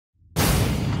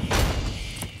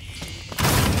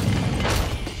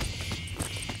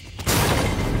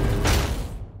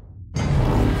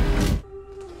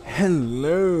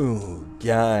Hello,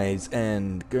 guys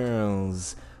and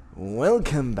girls.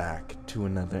 Welcome back to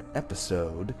another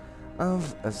episode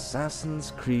of Assassin's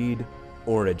Creed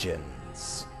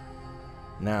Origins.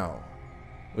 Now,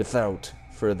 without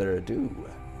further ado,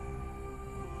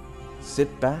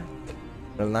 sit back,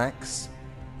 relax,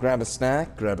 grab a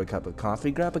snack, grab a cup of coffee,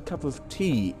 grab a cup of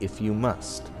tea if you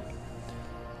must.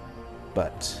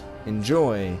 But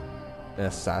enjoy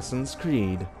Assassin's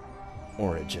Creed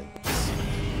Origins.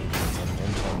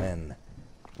 Gentlemen,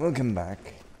 welcome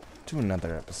back to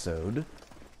another episode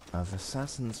of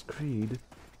Assassin's Creed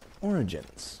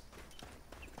Origins.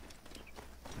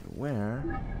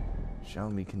 Where shall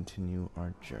we continue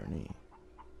our journey?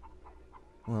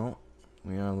 Well,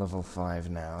 we are level 5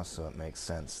 now, so it makes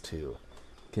sense to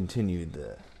continue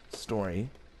the story.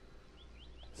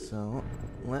 So,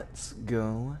 let's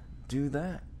go do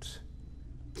that.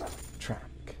 Track.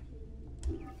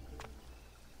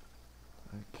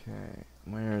 Okay,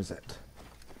 where is it?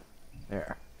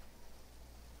 There.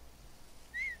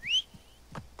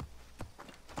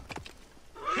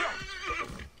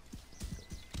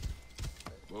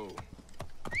 Whoa.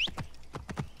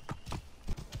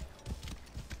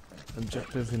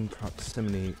 Objective in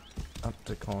proximity up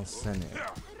to call Sene.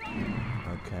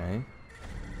 Okay.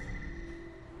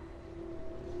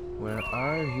 Where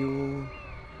are you?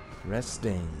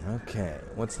 Resting. Okay,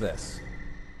 what's this?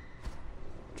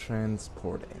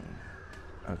 Transporting.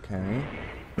 Okay.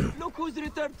 Look who's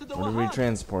returned to the What are we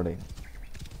transporting?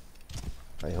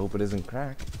 I hope it isn't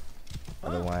crack.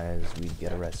 Otherwise, we'd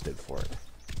get arrested for it.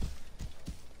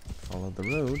 Follow the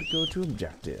road, go to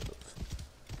objective.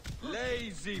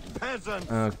 Lazy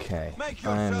peasant! Okay. Make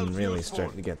I'm yourselves really useful.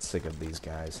 starting to get sick of these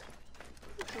guys.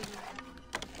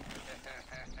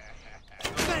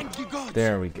 Thank you, God!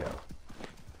 There we go.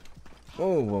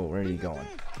 Whoa, whoa, where are you going?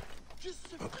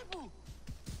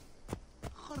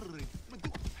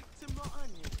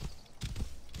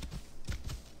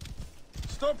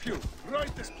 Stop you!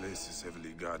 Right! This place is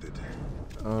heavily guarded.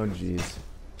 Oh, jeez.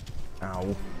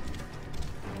 Ow.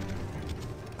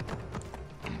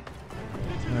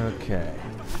 Okay.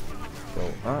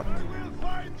 Go up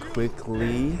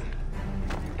quickly.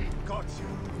 Got you!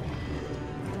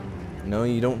 No,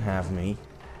 you don't have me.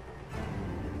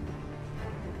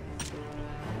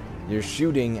 You're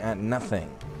shooting at nothing.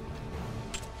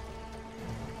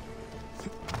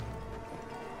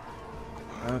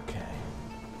 Okay.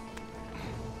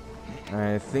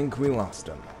 I think we lost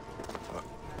him.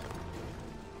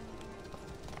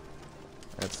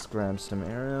 Let's grab some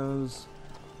arrows.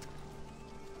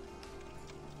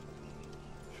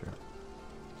 Sure.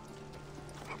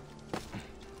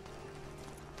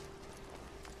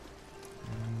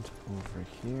 And over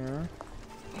here.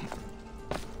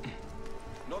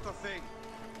 Not a thing!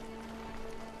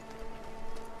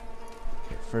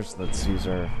 Okay, first let's use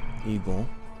our eagle.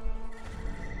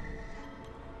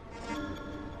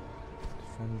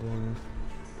 Defending,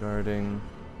 guarding,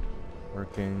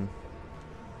 working.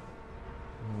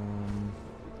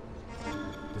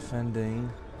 Defending,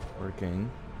 working.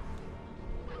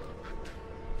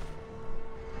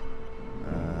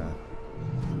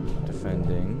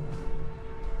 Defending.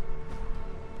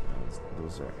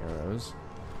 Those are arrows.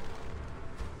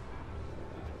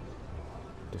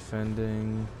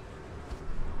 Defending.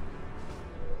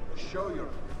 Show your...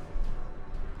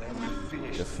 Then we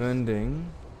finish.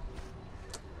 Defending.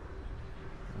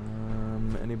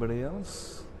 Anybody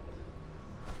else?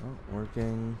 Oh,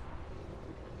 working.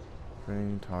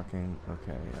 Praying, talking.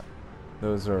 Okay, yeah.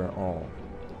 Those are all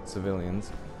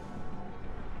civilians.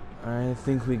 I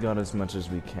think we got as much as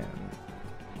we can.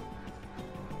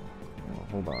 Oh,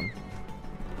 hold on.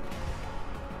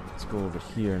 Let's go over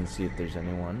here and see if there's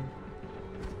anyone.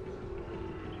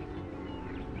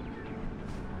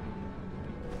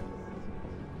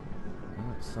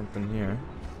 Oh, something here.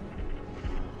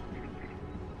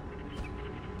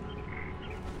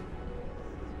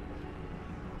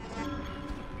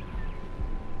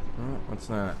 Oh, what's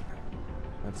that?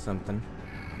 That's something.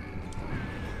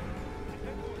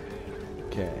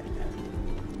 Okay.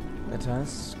 Let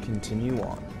us continue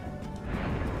on.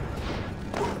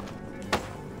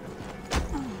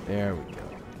 There we go.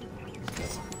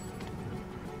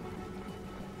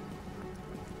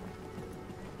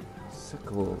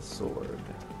 Sickle sword.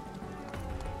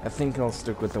 I think I'll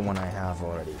stick with the one I have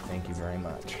already. Thank you very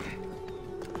much. Okay.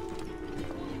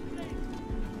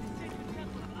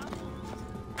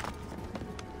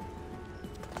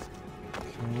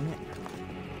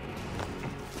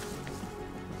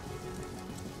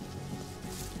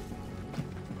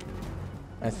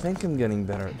 I think I'm getting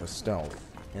better at the stealth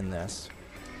in this.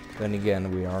 Then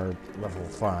again, we are level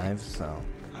 5, so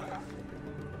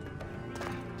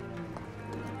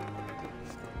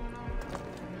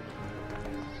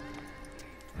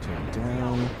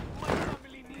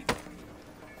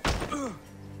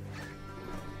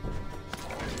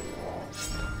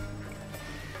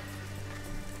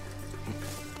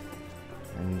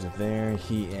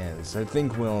he is. I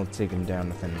think we'll take him down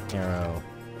with an arrow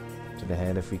to the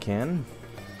head if we can.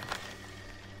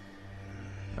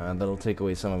 That'll take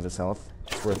away some of his health.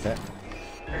 It's worth it.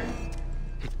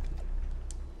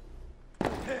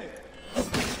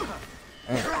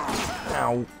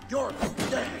 Ow. You're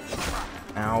dead.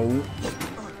 Ow.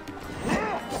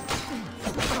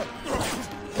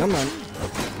 Come on.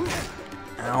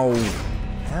 Ow.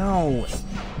 Ow.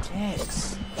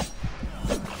 Dicks.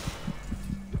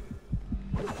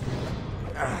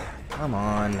 Come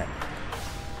on.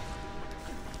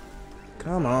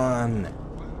 Come on.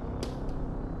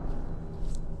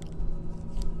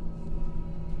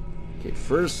 Okay,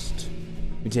 first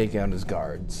we take out his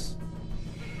guards.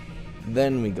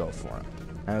 Then we go for him.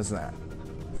 How's that?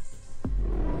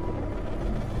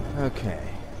 Okay.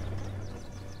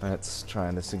 Let's try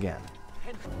this again.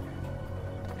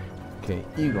 Okay,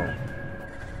 eagle.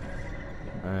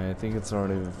 I think it's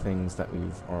already the things that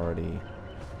we've already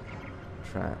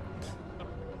tracked.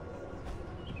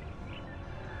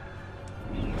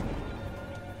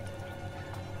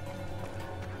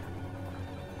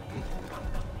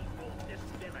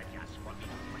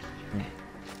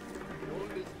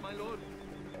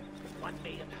 One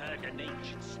may have heard an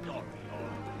ancient story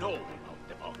or know about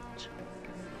the vault.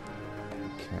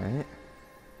 Okay. Here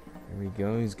we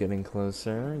go. He's getting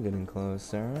closer. Getting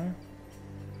closer.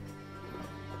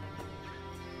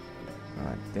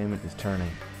 Ah, damn it, he's turning.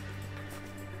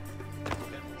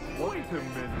 Wait a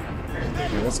minute.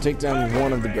 Okay, let's take down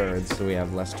one of the guards so we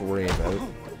have less to worry about.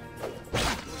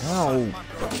 Ow!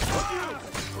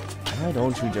 Why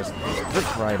don't you just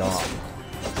rip right off?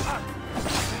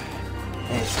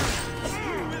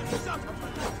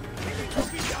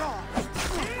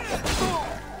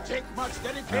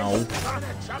 Ow.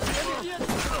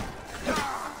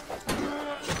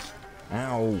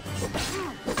 Ow.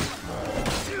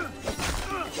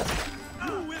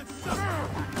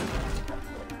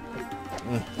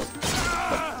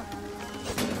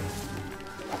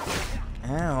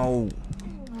 Ow.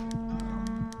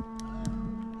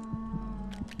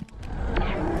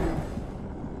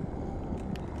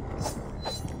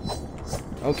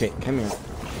 Okay, come here.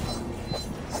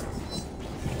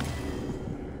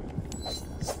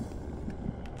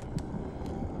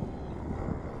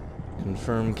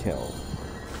 Confirm kill.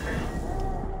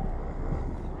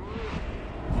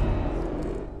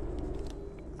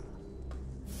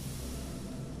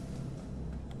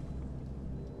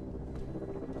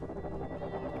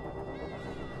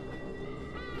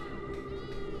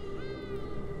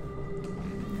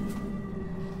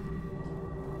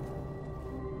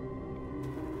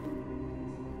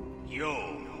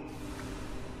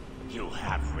 You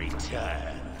have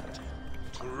returned.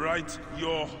 To right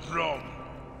your wrong.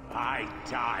 I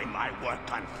die my work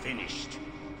unfinished.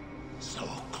 So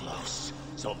close,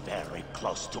 so very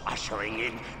close to ushering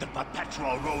in the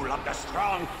perpetual rule of the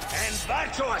strong and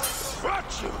virtuous.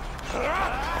 Got you.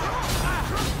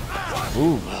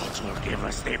 Ooh. What will give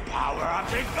us the power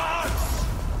of the gods?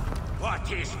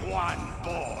 What is one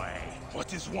boy?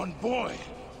 What is one boy?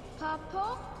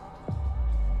 Papa?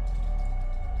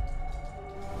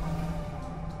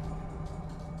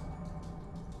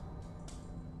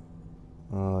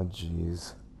 Oh,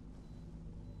 jeez.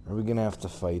 Are we gonna have to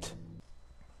fight?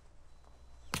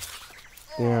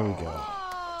 There we go.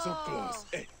 So close.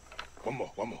 Hey, one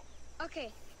more.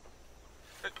 Okay,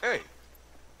 Hey.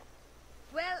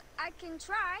 well, I can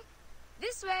try.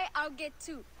 This way, I'll get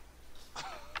two.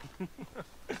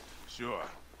 Sure.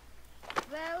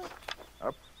 Well,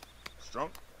 Up.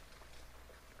 Strong.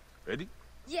 Ready?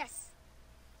 yes.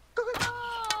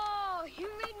 Oh, you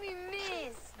made me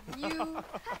miss. You. Remu,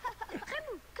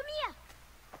 come here.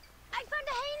 I found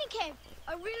a hyena cave.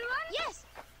 A real one? Yes.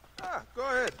 Ah, go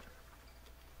ahead.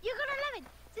 You're gonna love it.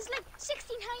 There's like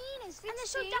 16 hyenas, and they're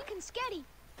so dark and scary.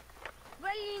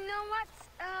 Well, you know what?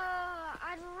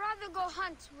 I'd rather go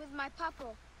hunt with my papa.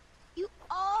 You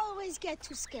always get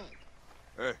too scared.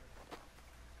 Hey.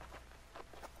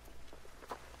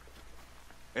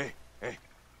 Hey.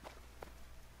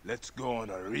 Let's go on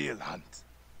a real hunt.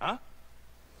 Huh?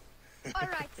 All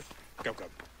right. Come.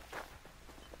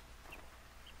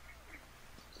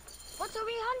 What are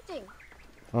we hunting?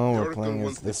 Oh, The we're Oracle playing as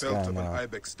wants the this guy pelt of an now.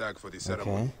 ibex stag for the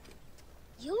ceremony. Okay.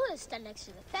 You will stand next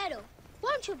to the pharaoh.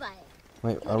 Won't you, Bayek?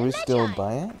 Wait, You're are the we still Magi.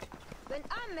 Bayek? When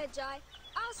I'm Magi,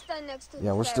 I'll stand next to the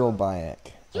Yeah, we're pharaoh. still Bayek.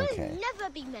 You'll Okay. never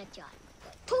be Magi.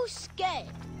 Too scared.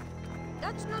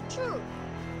 That's not true.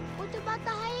 What about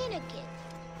the hyena kid?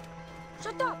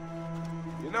 Shut up.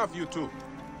 Enough, you two.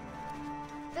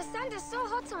 The sand is so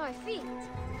hot on my feet.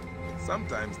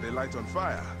 Sometimes they light on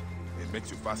fire. It makes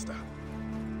you faster.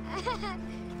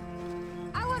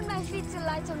 I want want my feet to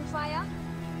light on fire.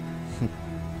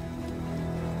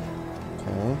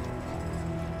 Okay.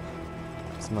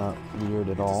 It's not weird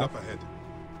at It is all. up ahead.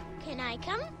 Can I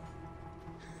come?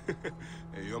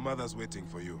 Hey, your mother's waiting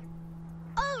for you.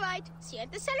 All right. See you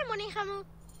at the ceremony, Hamu.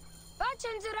 Bye,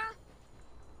 Chenzura.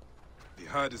 The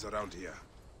herd is around here.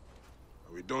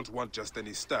 We don't want just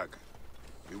any stag.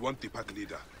 We want the pack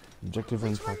leader. Objective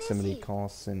in Which one is proximity, he? call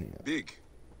Sinia. Big,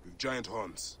 with giant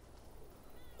horns.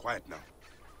 Quiet now.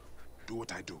 Do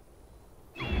what I do.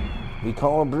 We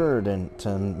call a bird and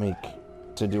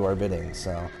to do our bidding,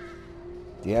 so.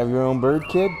 Do you have your own bird,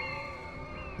 kid?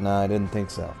 No, I didn't think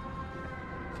so.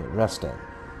 Okay, resting.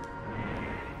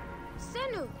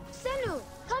 Senu,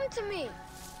 come to me.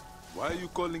 Why are you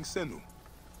calling Senu?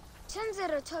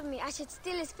 Chenzura told me I should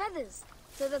steal his feathers,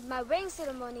 so that my weighing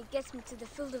ceremony gets me to the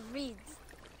field of reeds.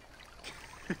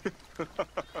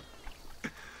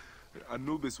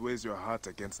 Anubis weighs your heart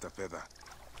against a feather.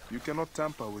 You cannot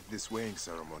tamper with this weighing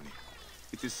ceremony.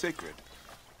 It is sacred.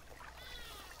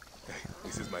 Hey,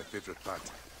 this is my favorite part.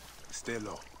 Stay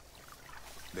low.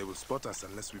 They will spot us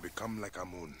unless we become like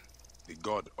Amun, the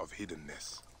god of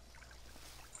hiddenness.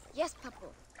 Yes, Papa.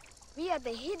 We are the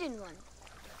hidden one.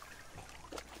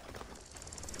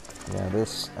 Yeah,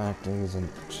 this acting isn't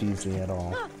cheesy at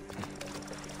all.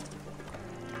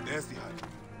 There's the hut.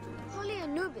 Holy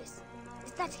Anubis.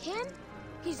 Is that him?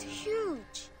 He's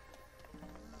huge.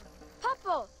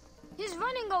 Papa, he's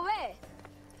running away.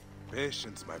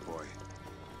 Patience, my boy.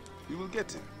 You will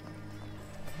get him.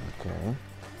 Okay.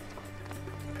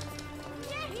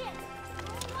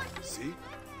 See?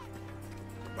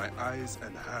 My eyes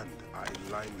and hand are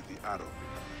in line with the arrow.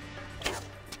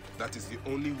 That is the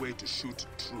only way to shoot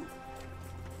true.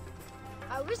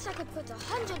 I wish I could put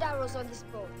 100 arrows on this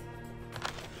bow.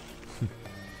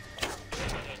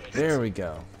 There we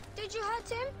go. Did you hurt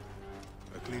him?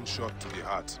 A clean shot to the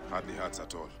heart hardly hurts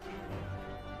at all.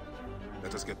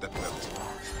 Let us get that belt.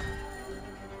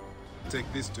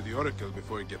 Take this to the oracle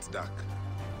before it gets dark.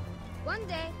 One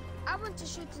day, I want to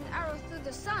shoot an arrow through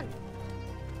the sun.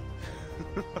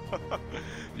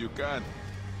 You can.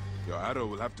 Your arrow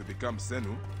will have to become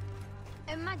Senu.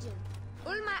 Imagine,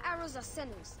 all my arrows are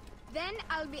Senus. Then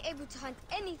I'll be able to hunt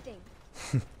anything.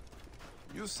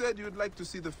 You said you'd like to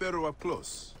see the pharaoh up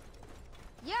close.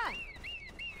 Yeah,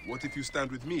 What if you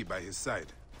stand with me by his side?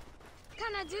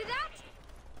 can I do that?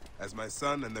 As my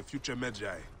son and the future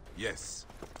Magi, yes.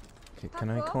 Okay, can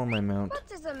I Papa, call my mount? What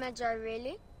is a Magi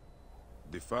really?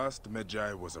 The first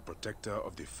Magi was a protector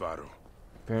of the pharaoh.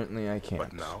 Apparently I can't.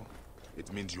 But now,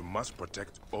 it means you must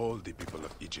protect all the people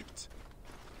of Egypt.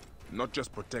 Not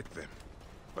just protect them,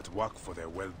 but work for their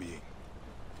well-being.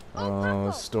 Oh,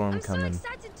 Papa, storm I'm coming. so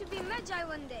excited to be Magi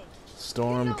one day.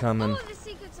 Storm You know coming. all the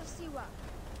secrets of Siwa.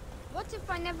 What if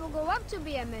I never go up to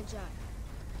be a Magi?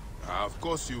 Of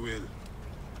course you will.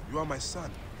 You are my son.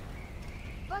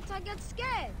 But I get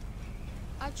scared.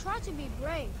 I try to be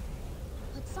brave,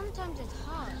 but sometimes it's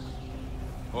hard.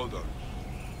 Hold on.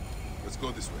 Let's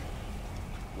go this way.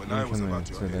 When I was Coming about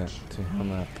to your that age,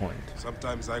 that point.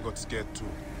 sometimes I got scared too.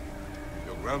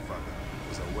 Your grandfather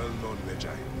was a well-known Magi.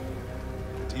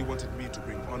 And he wanted me to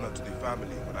bring honor to the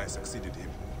family when I succeeded him.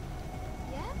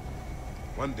 Yeah?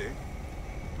 One day,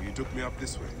 he took me up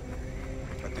this way.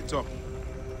 At the top,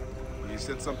 he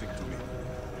said something to me.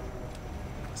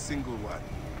 A single word.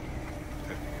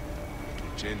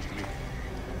 It changed me.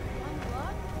 One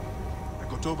word? I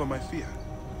got over my fear.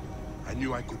 I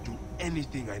knew I could do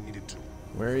anything I needed to.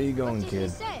 Where are you going, What did he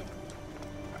kid? say?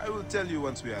 I will tell you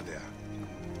once we are there.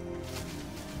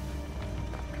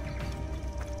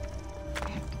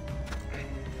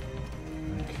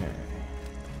 Okay.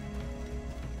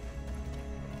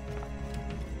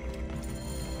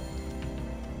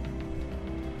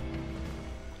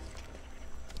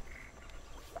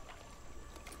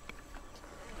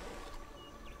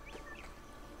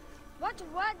 What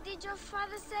word did your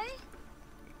father say?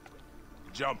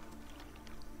 Jump.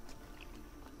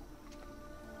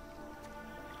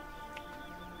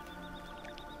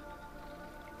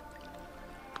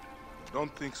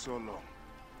 Don't think so long.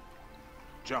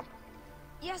 Jump.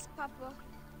 Yes, Papa.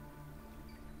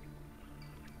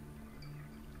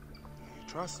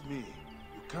 Trust me.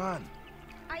 You can.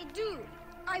 I do.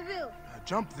 I will.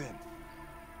 Jump then.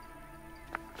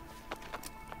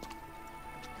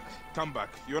 Come back.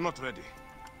 You're not ready.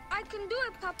 I can do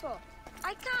it, Papa.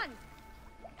 I can.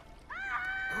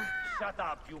 Shut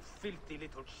up, you filthy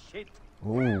little shit!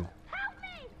 Ooh. Help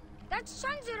me! That's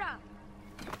Shanzura.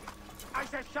 I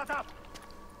said shut up!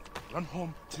 Run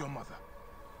home to your mother.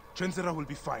 Chenzera will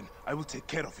be fine. I will take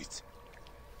care of it.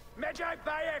 Magi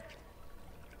Bayek!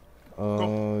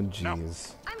 Oh,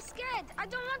 jeez. I'm scared. I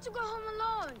don't want to go home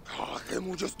alone. Oh,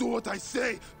 Hemu, just do what I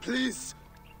say, please.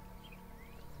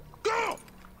 Go!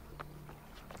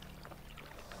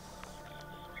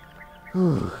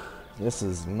 Whew. This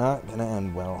is not gonna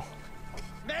end well.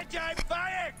 Medjay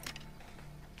Bayek!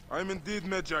 I'm indeed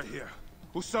Medjay here.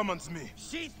 Who summons me?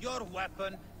 Sheath your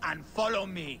weapon and follow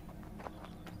me.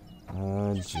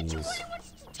 Oh, You said you jeez. really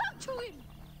wanted to talk to him.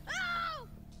 Oh!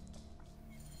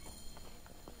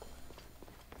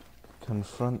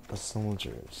 Confront the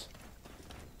soldiers.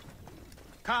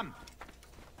 Come.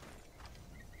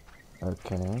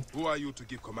 Okay. Who are you to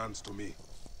give commands to me?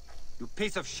 You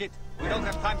piece of shit. We don't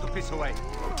have time to piss away.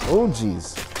 Oh,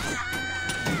 jeez.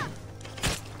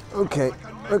 Okay.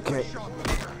 Okay.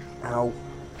 Ow.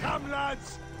 Come,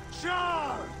 lads.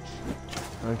 Charge!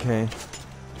 Okay.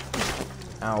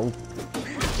 Ow.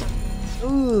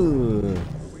 Ooh.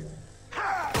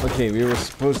 Okay, we were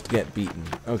supposed to get beaten.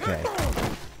 Okay.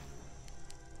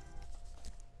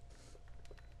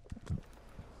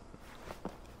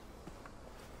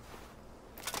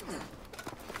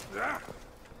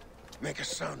 Make a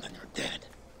sound and you're dead.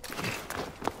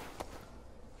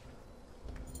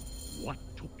 What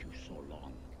took you so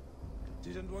long?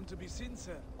 Didn't want to be seen,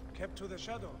 sir. Kept to the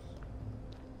shadows.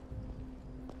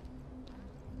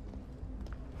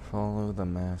 Follow the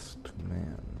masked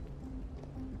man.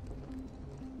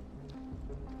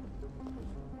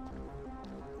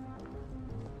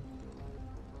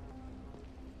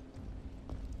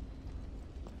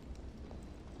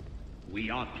 We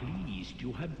are pleased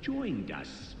you have joined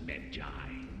us,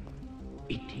 Medjay.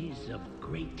 It is of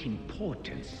great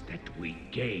importance that we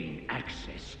gain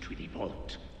access to the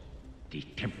vault. The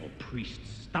temple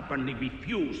priests stubbornly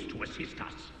refuse to assist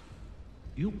us.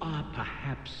 You are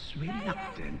perhaps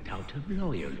reluctant out of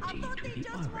loyalty to the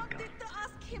Oracle.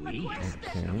 We have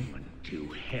someone to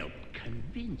help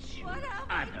convince you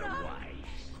otherwise.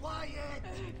 Quiet!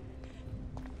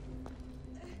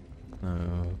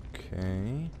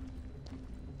 Okay.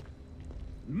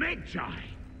 Medjay!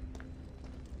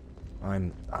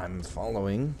 I'm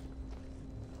following.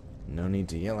 No need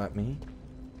to yell at me.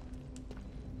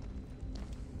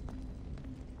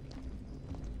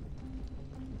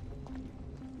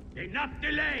 Enough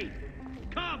delay!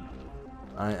 Come!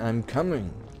 I'm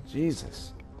coming.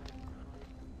 Jesus.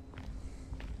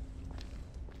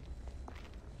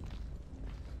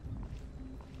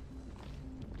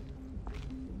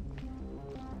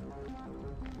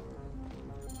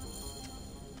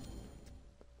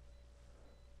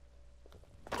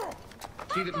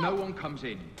 See that no one comes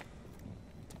in.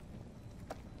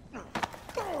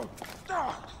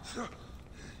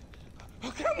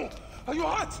 Hemu, are you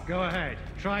hurt? Go ahead.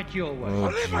 Try it your way. Oh,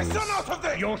 I'll leave my son jeez. out of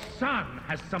this! Your son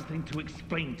has something to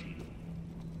explain to you.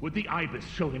 Would the Ibis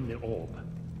show him the orb?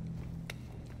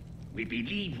 We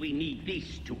believe we need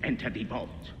this to enter the vault.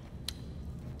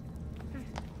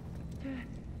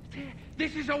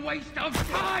 This is a waste of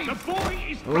time! The boy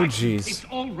is Oh, right. jeez. It's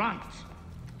all right.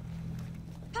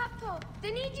 Papa,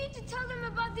 they need you to tell them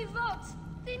about the vault.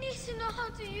 They need to know how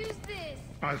to use this.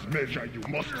 As measure, you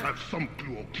must have some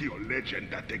clue or key or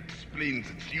legend that explains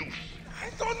its use. I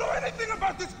don't know anything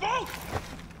about this vault!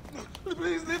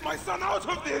 Please leave my son out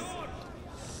of this!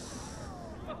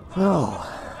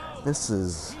 Oh, this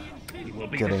is He will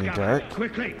be getting discovered. dark.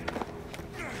 Quickly.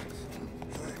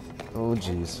 Oh,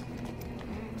 jeez.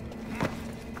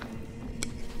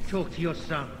 Talk to your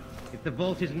son. If the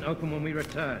vault isn't open when we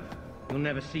return, you'll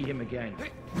never see him again.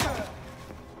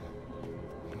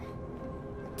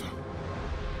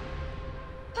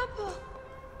 Papa!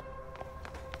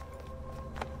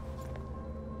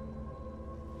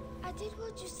 I did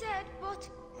what you said, but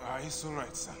It's all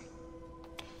right, son.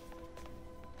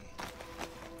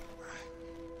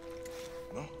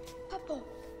 No? Papa,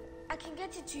 I can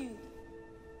get it to you.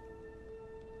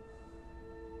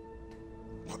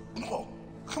 No!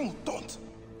 Hemu, don't!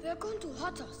 They're going to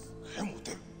hurt us. Hemu,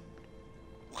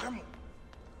 Hemu!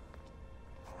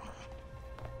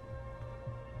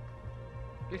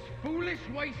 This foolish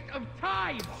waste of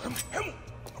time! Hemu!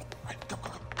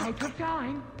 Out of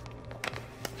time?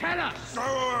 Tell us! No,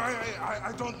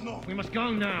 I don't know. We must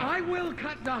go now. I will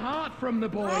cut the heart from the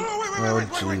boy. No, wait, Oh,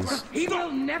 jeez. He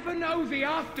will never know the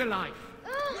afterlife.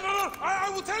 No, I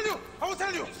will tell you! I will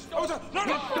tell you! No,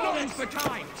 He's falling for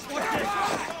time.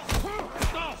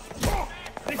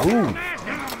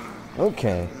 Ooh.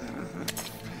 Okay.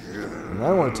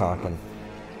 Now we're talking.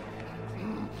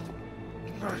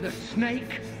 The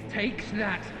snake takes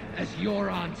that as your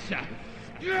answer.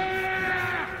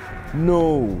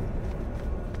 No.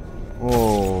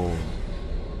 Oh.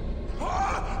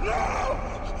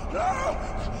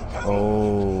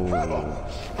 Oh.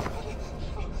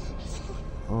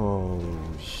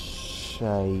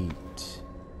 Shite.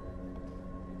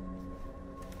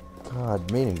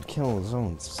 God made him kill his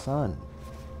own son.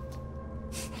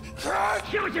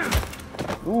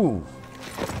 Ooh.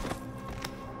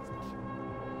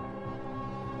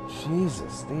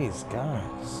 Jesus, these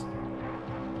guys.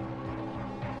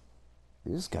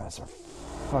 These guys are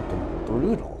fucking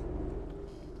brutal.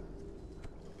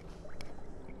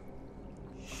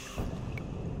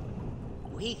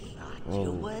 We thought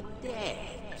you were dead.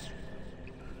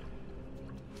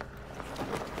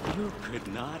 You could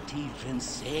not even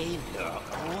save your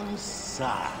own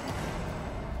son.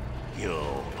 You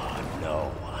are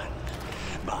no one.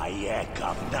 Bayek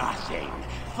of nothing.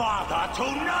 Father to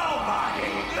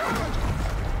nobody!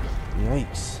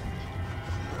 Yikes.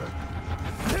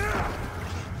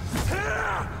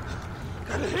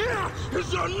 And here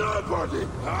is your nobody!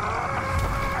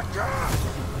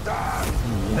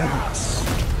 Yikes.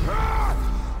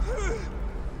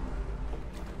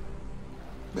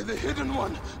 May the Hidden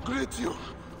One greet you.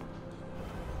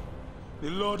 The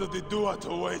Lord of the Duat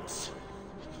awaits.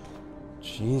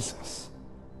 Jesus.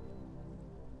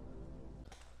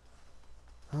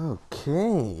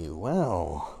 Okay,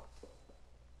 well,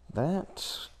 that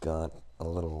got a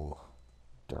little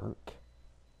dark.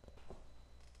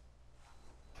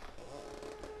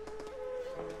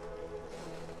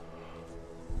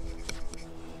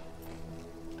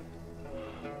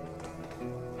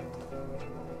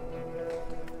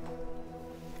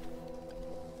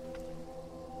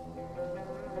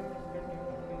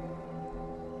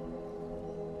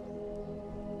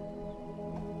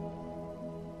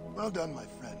 Well done, my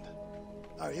friend.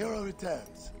 Our hero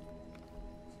returns.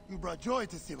 You brought joy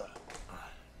to Siva.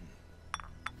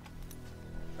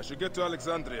 I should get to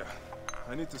Alexandria.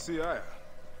 I need to see Aya.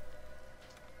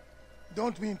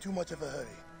 Don't be in too much of a hurry.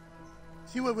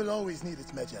 Siva will always need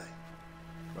its Magi.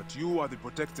 But you are the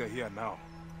protector here now.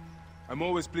 I'm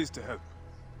always pleased to help.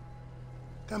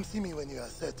 Come see me when you are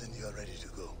certain you are ready to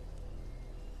go.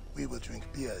 We will drink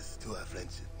beers to our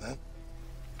friendship, huh?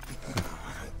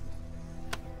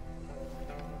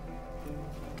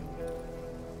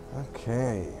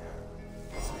 Okay.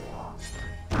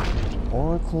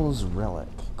 Oracle's Relic.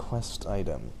 Quest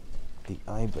item. The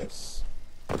Ibis.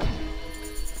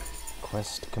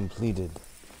 Quest completed.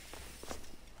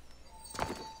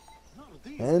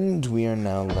 And we are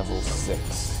now level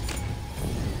 6.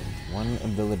 1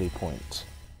 ability point.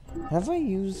 Have I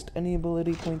used any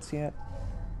ability points yet?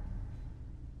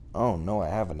 Oh, no, I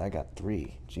haven't. I got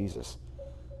 3. Jesus.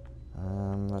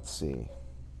 Let's see.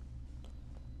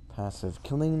 Passive.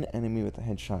 Killing an enemy with a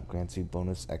headshot grants you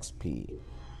bonus XP.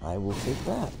 I will take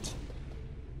that.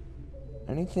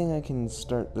 Anything I can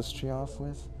start this tree off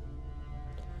with?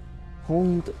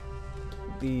 Hold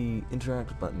the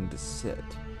interact button to sit.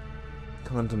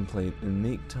 Contemplate and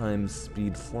make time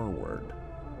speed forward.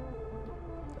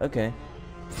 Okay.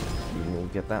 We will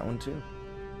get that one too.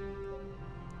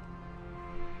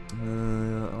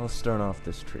 I'll start off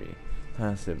this tree.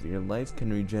 Passive. Your life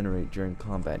can regenerate during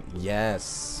combat.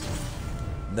 Yes!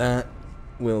 That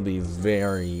will be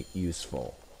very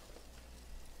useful.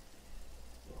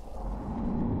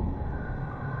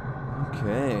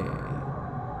 Okay.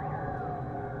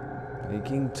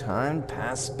 Making time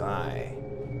pass by.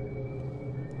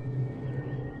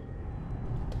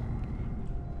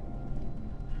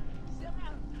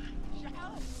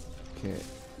 Okay.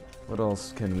 What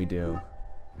else can we do?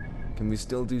 Can we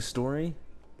still do story?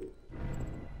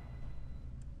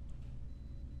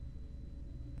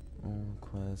 All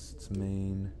quests,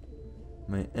 main.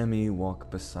 My Emmy, walk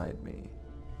beside me.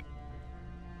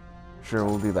 Sure,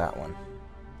 we'll do that one.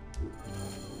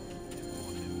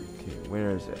 Okay,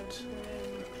 where is it?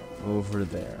 Over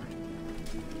there.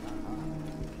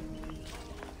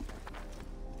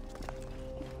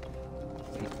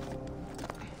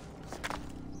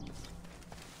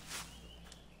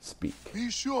 Speak.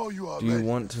 Be sure you are Do you ready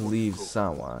want to before leave you go.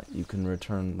 Sawa? You can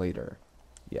return later.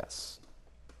 Yes.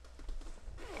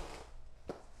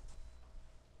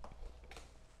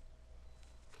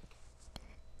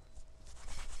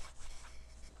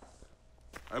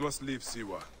 I must leave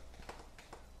Siwa.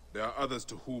 There are others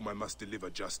to whom I must deliver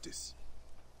justice.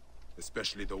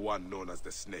 Especially the one known as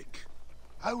the Snake.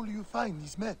 How will you find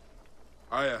these men?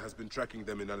 Aya has been tracking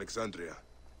them in Alexandria.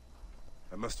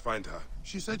 I must find her.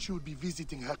 She said she would be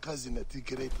visiting her cousin at the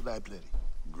Great Library.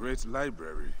 Great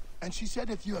Library? And she said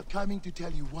that you are coming to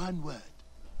tell you one word.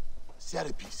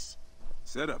 Serapis.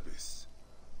 Serapis?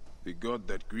 The god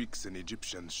that Greeks and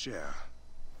Egyptians share.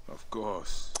 Of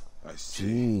course, I see.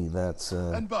 Gee, that's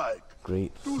And bye.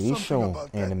 great Do something facial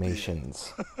about that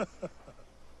animations.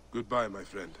 Goodbye, my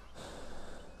friend.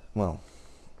 Well,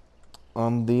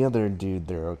 On the other dude,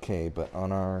 they're okay, but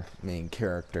on our main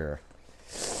character,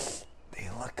 they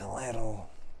look a little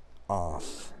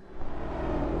off.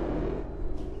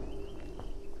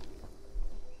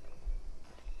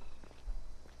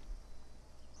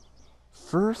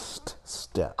 First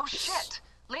steps. Oh shit!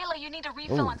 Layla, you need a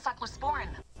refill on cyclosporin.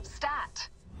 Stat.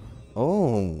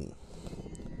 Oh.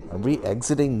 Are we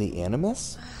exiting the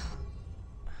Animus?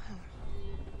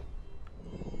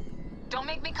 Don't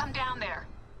make me come down there.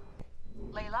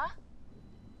 Layla?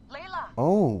 Layla!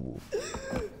 Oh.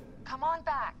 Come on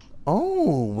back.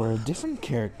 Oh, we're a different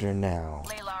character now.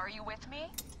 Layla, are you with me?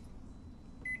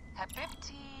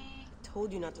 Habibti.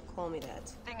 Told you not to call me that.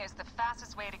 Thing is, the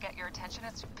fastest way to get your attention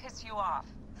is to piss you off.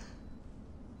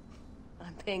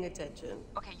 I'm paying attention.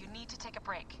 Okay, you need to take a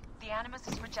break. The Animus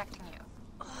is rejecting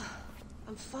you.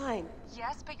 I'm fine.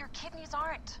 Yes, but your kidneys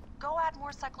aren't. Go add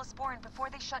more cyclosporin before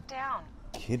they shut down.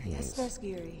 Kidneys? Yes, Nurse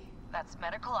Geary. That's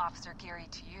Medical Officer Geary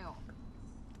to you.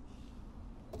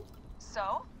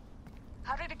 So?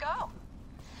 How did it go?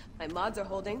 My mods are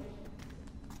holding.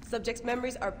 Subject's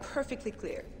memories are perfectly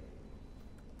clear.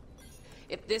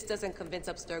 If this doesn't convince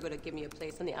Abstergo to give me a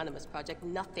place on the Animus Project,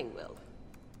 nothing will.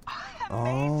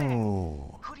 Amazing.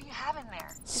 Oh. Who do you have in there?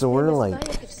 So we're like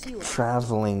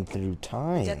traveling through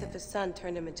time. The death of his son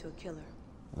turned him into a killer.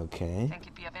 Okay. Think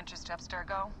it'd be of interest to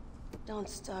Abstergo? Don't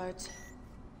start.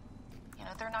 You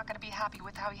know, they're not going to be happy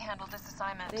with how he handled this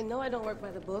assignment. They know I don't work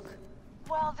by the book.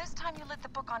 Well, this time you lit the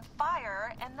book on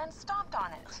fire and then stomped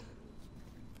on it.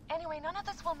 Anyway, none of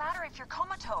this will matter if you're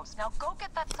comatose. Now go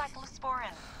get that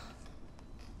cyclosporin.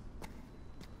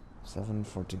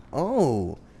 7:14.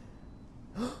 Oh!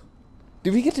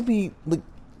 Do we get to be, like,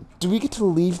 do we get to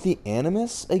leave the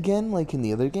Animus again, like in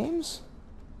the other games?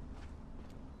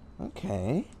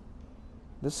 Okay.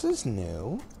 This is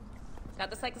new. Got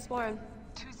the cyclosporin.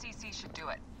 2 cc should do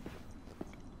it.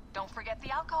 Don't forget the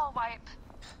alcohol wipe.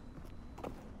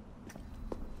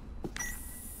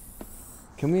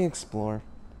 Can we explore?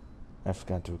 I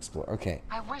forgot to explore. Okay.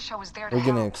 I wish I was there to We're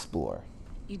gonna help. explore.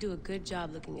 You do a good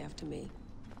job looking after me,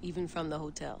 even from the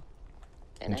hotel.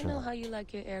 And I know how you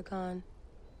like your aircon.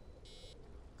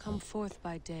 Come forth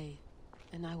by day,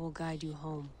 and I will guide you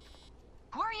home.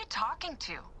 Who are you talking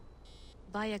to?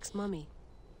 Bayek's mummy.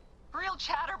 Real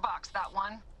chatterbox, that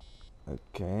one.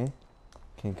 Okay.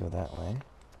 Can't go that way.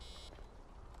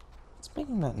 What's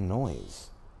making that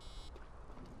noise?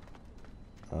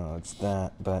 Oh, it's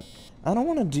that, but I don't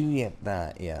want to do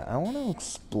that yet. I want to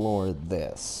explore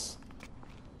this.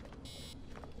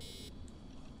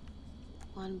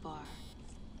 1 bar.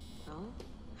 No,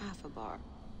 half a bar.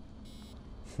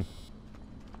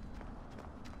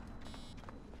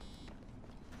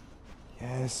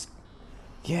 Yes.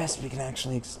 Yes, we can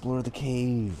actually explore the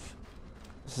cave.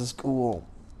 This is cool.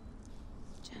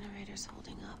 Generator's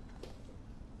holding up.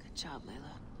 Good job,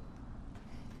 Layla.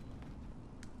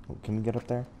 Oh, can we get up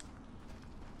there?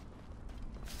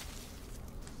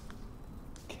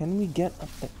 Can we get up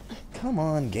there? Come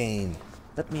on, game.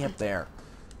 Let me up there.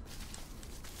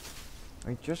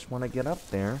 I just want to get up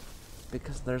there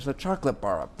because there's a chocolate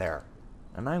bar up there.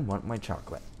 And I want my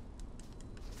chocolate.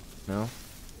 No?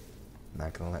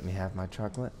 Not gonna let me have my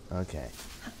chocolate? Okay.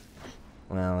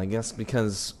 Well, I guess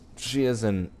because she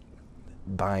isn't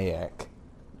Bayek,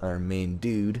 our main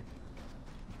dude,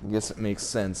 I guess it makes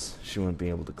sense she wouldn't be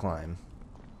able to climb.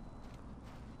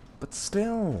 But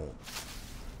still,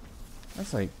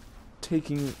 that's like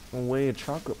taking away a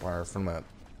chocolate bar from a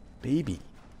baby.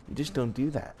 You just don't do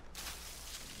that.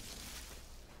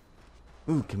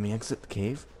 Ooh, can we exit the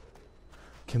cave?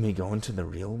 Can we go into the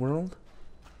real world?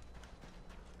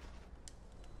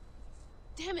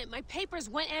 Damn it, my papers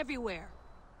went everywhere.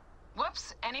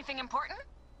 Whoops, anything important?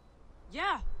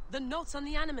 Yeah, the notes on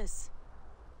the Animus.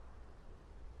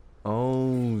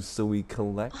 Oh, so we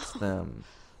collect them.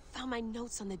 Found my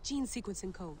notes on the gene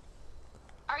sequencing code.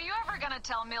 Are you ever gonna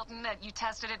tell Milton that you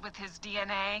tested it with his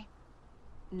DNA?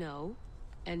 No,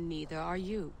 and neither are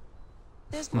you.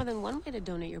 There's more than one way to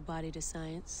donate your body to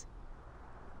science.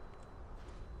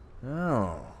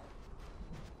 Oh.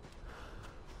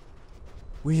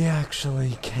 We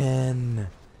actually can.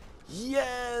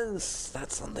 Yes!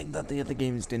 That's something that the other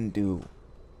games didn't do.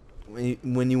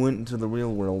 When you went into the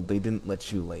real world, they didn't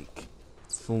let you, like,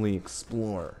 fully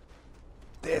explore.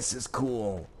 This is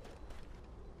cool.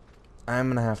 I'm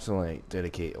gonna have to, like,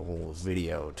 dedicate a whole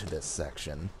video to this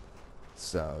section.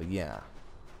 So, yeah.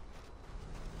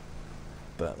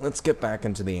 But let's get back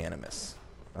into the Animus.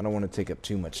 I don't want to take up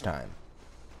too much time.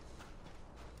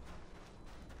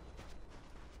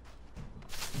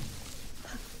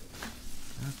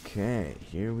 Okay,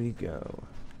 here we go.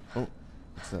 Oh,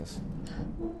 what's this?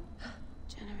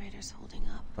 Generator Fire's holding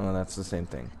up. Oh, that's the same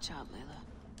thing. Good job, Layla.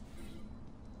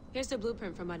 Here's the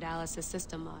blueprint for my dialysis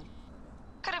system mod.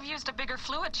 Could have used a bigger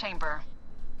fluid chamber.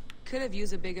 Could have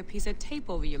used a bigger piece of tape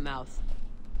over your mouth.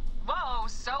 Whoa,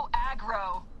 so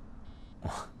aggro.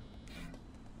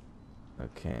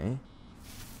 Okay.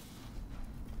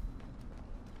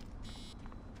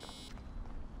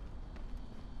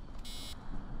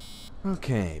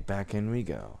 Okay, back in we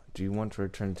go. Do you want to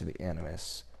return to the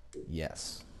Animus?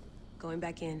 Yes. Going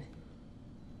back in.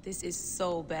 This is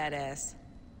so badass.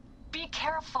 Be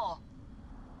careful.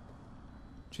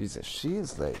 Jesus, she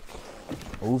is like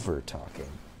over talking.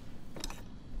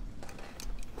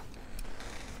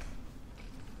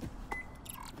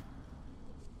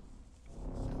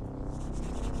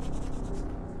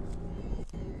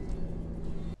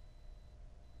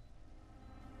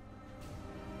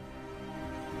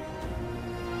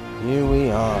 Here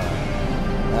we are.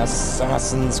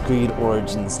 Assassin's Creed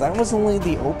Origins. That was only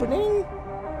the opening?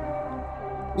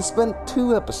 We spent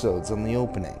 2 episodes on the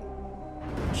opening.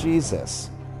 Jesus.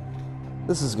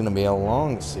 This is gonna be a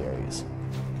long series.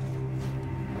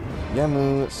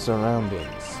 Yamu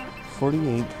surroundings.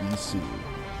 48 BC.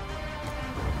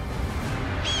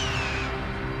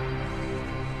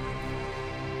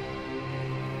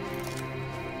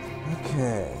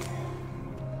 Okay.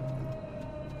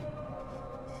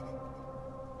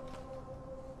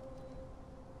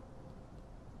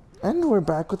 And we're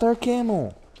back with our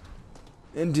camel.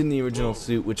 And in the original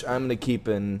suit, which I'm gonna keep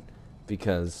in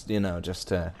because, you know, just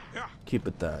to keep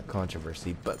it the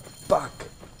controversy. But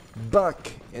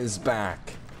Buck is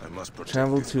back. I must protect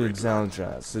Travel this to great land.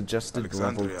 Exaldra, suggested level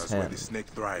Alexandria is where 10. the snake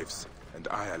thrives, and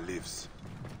Aya lives.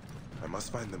 I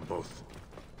must find them both.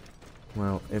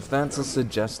 Well, if that's a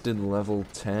suggested level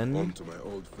 10, Home to my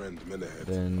old friend Menehet.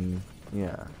 then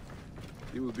yeah.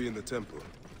 He will be in the temple.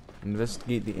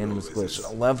 Investigate the Animus is glitch.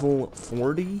 this? Level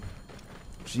 40?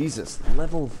 Jesus,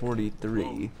 level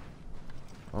 43.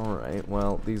 Alright,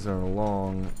 well, these are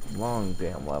long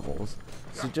damn levels.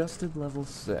 Suggested level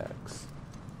 6.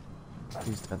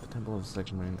 Used at the Temple of the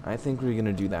Second Rain. I think we're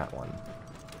gonna do that one.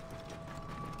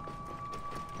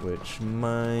 Which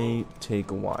might take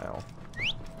a while.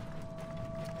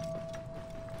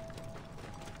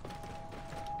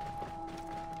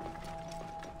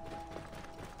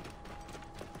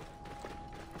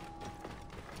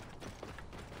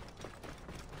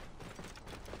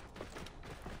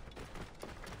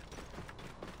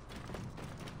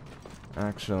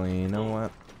 Actually, you know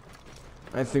what?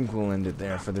 I think we'll end it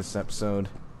there for this episode.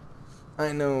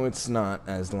 I know it's not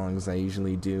as long as I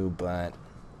usually do, but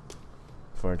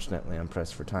fortunately I'm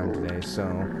pressed for time today,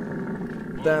 so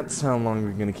that's how long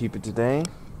we're gonna keep it today.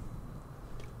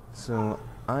 So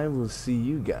I will see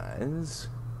you guys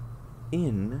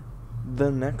in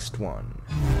the next one.